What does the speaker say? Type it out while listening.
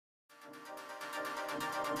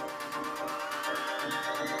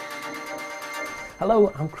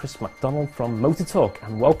Hello, I'm Chris MacDonald from Motor Talk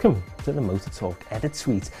and welcome to the Motor Talk Edit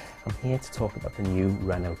Suite. I'm here to talk about the new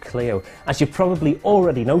Renault Clio. As you probably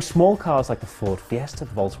already know, small cars like the Ford Fiesta,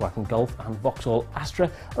 the Volkswagen Golf and Vauxhall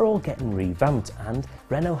Astra are all getting revamped, and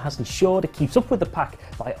Renault has ensured it keeps up with the pack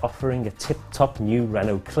by offering a tip-top new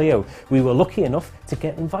Renault Clio. We were lucky enough to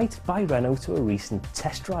get invited by Renault to a recent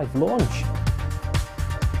test drive launch.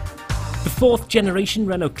 The fourth generation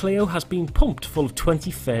Renault Clio has been pumped full of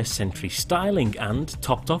 21st century styling and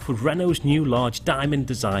topped off with Renault's new large diamond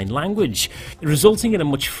design language, resulting in a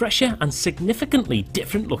much fresher and significantly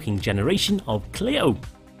different looking generation of Clio.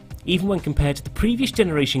 Even when compared to the previous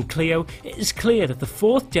generation Clio, it is clear that the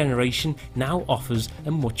fourth generation now offers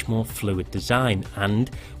a much more fluid design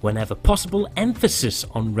and, whenever possible, emphasis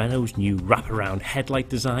on Renault's new wraparound headlight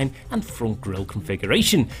design and front grille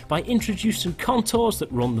configuration by introducing contours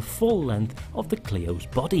that run the full length of the Clio's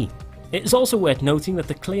body. It is also worth noting that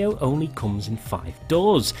the Clio only comes in 5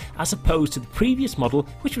 doors, as opposed to the previous model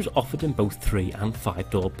which was offered in both 3 and 5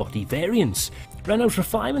 door body variants. Renault's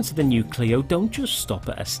refinements of the new Clio don't just stop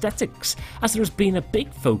at aesthetics, as there has been a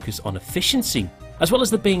big focus on efficiency. As well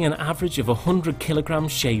as there being an average of 100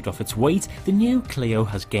 kilograms shaved off its weight, the new Clio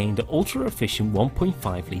has gained an ultra-efficient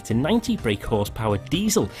 1.5 litre 90 brake horsepower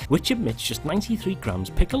diesel, which emits just 93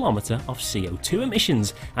 grams per kilometre of CO2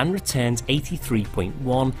 emissions and returns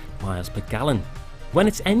 83.1 miles per gallon. When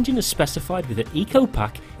its engine is specified with an Eco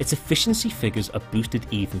Pack, its efficiency figures are boosted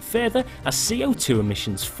even further as CO2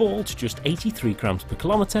 emissions fall to just 83 grams per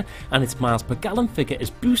kilometre and its miles per gallon figure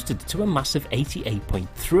is boosted to a massive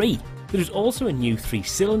 88.3. There is also a new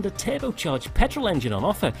 3-cylinder turbocharged petrol engine on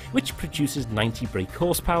offer, which produces 90 brake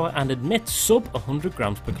horsepower and emits sub 100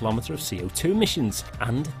 grams per kilometre of CO2 emissions,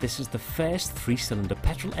 and this is the first 3-cylinder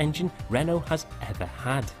petrol engine Renault has ever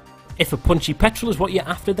had. If a punchy petrol is what you're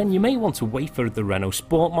after, then you may want to wait for the Renault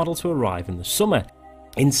Sport model to arrive in the summer.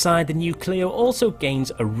 Inside, the new Clio also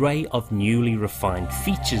gains an array of newly refined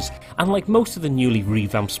features, and like most of the newly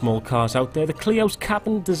revamped small cars out there, the Clio's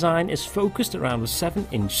cabin design is focused around a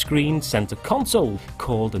 7-inch screen centre console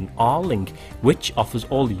called an R-Link, which offers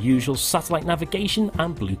all the usual satellite navigation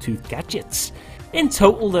and Bluetooth gadgets. In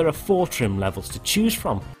total, there are 4 trim levels to choose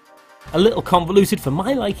from. A little convoluted for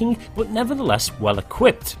my liking, but nevertheless well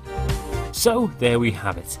equipped. So there we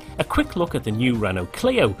have it, a quick look at the new Renault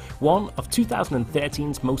Clio, one of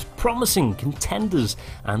 2013's most promising contenders,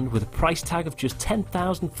 and with a price tag of just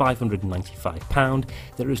 £10,595,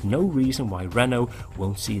 there is no reason why Renault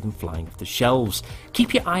won't see them flying off the shelves.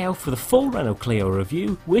 Keep your eye out for the full Renault Clio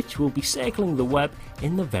review, which will be circling the web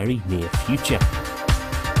in the very near future.